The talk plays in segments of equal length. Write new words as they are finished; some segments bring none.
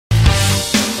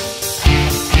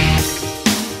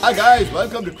Hi guys,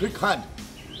 welcome to Crichunt.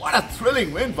 What a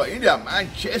thrilling win for India, man,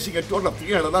 chasing a total of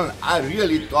 300 runs. I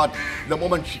really thought the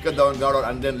moment Shikhar Dhawan got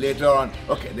out and then later on,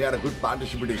 okay, they had a good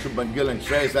partnership between Shubman Gill and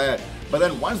Shreyas Iyer. But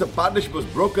then once the partnership was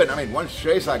broken, once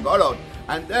Shreyas Iyer got out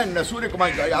and then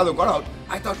Suryakumar Yadav got out,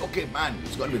 I thought, okay, man,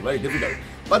 it's going to be very difficult.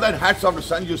 But then hats off to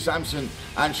Sanju Samson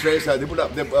and Shreyas Iyer. They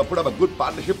put up a good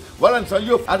partnership. Well done,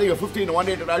 Sanju. I think a 15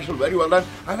 one-day international, very well done.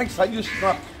 I think Sanju,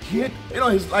 he hit,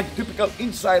 his like typical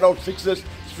inside-out sixes,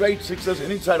 straight sixes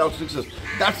and inside-out sixes.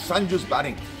 That's Sanju's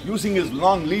batting, using his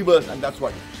long levers, and that's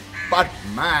what. But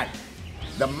man,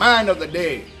 the man of the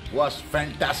day was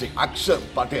fantastic, Akshar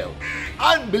Patel.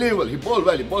 Unbelievable. He bowled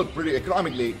well, he bowled pretty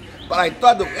economically. But I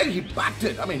thought the way he backed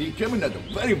it, he came in at a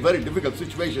very, very difficult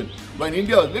situation when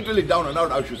India was literally down and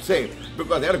out, I should say,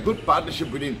 because they had a good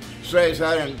partnership between Shreyas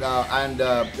Iyer and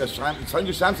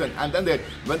Sanju Samson. And then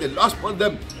when they lost both of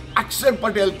them, Akshar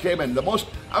Patel came in.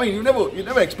 You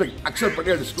never expect Akshar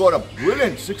Patel to score a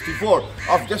brilliant 64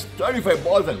 of just 35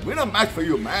 balls and win a match for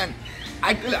you, man.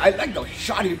 I like the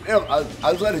shot he played on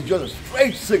Alzheimer's just a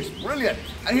straight six, brilliant.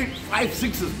 And he hit 5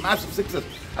 sixes, massive sixes.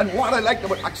 And what I liked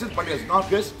about Akshar Patel's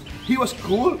knock is, he was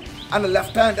cool, and the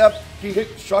left hand up, he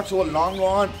hit shots over long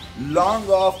on, long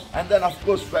off, and then of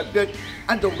course swept it.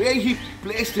 And the way he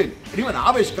placed it, and even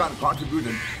Avesh Khan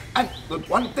contributed. And the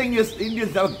one thing is, the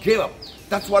Indians never gave up.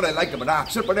 That's what I like about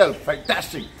Akshar Patel,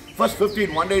 fantastic. First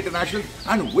 15 one-day international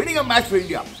and winning a match for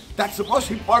India. That's the most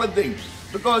important thing.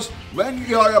 Because when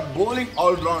you're a bowling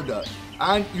all-rounder,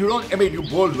 and you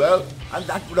bowled well, and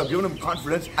that would have given him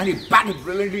confidence, and he batted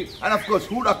brilliantly, and of course,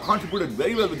 who would have contributed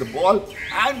very well with the ball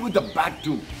and with the bat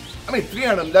too.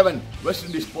 311 West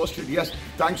Indies posted, yes,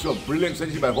 thanks to a brilliant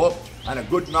century by Hope and a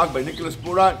good knock by Nicholas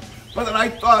Pooran. But then I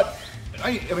thought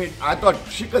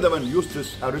Shikhar Dhawan used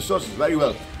his resources very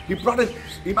well. He brought in,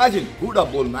 imagine,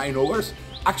 Huda bowled 9 overs,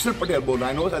 Akshar Patel bowled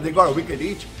 9 overs, and they got a wicket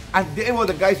each, and they were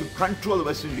the guys who control the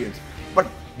West Indians. But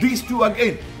these two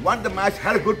again won the match,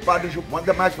 had a good partnership, won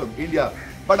the match for India.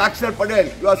 But Akshar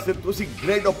Patel, you are to see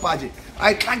great Opaji.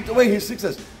 I like the way he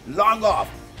sixes, long off,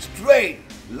 straight,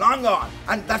 long on,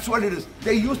 and that's what it is.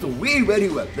 They use the V very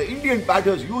well. The Indian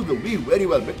batters use the V very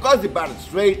well because they batted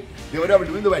straight. They were able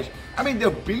to win the match. They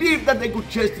believed that they could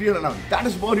chase 300 runs. That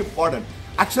is more important.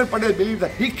 Akshar Patel believed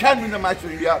that he can win the match for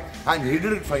India, and he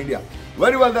did it for India.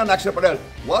 Very well done, Akshar Patel.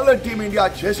 Well done, Team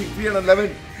India, chasing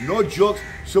 311. No jokes,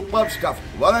 superb stuff.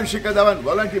 Well done, Shikhar Dhawan.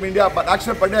 Well done, Team India. But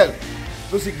Akshar Patel,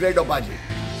 to see great Opaji.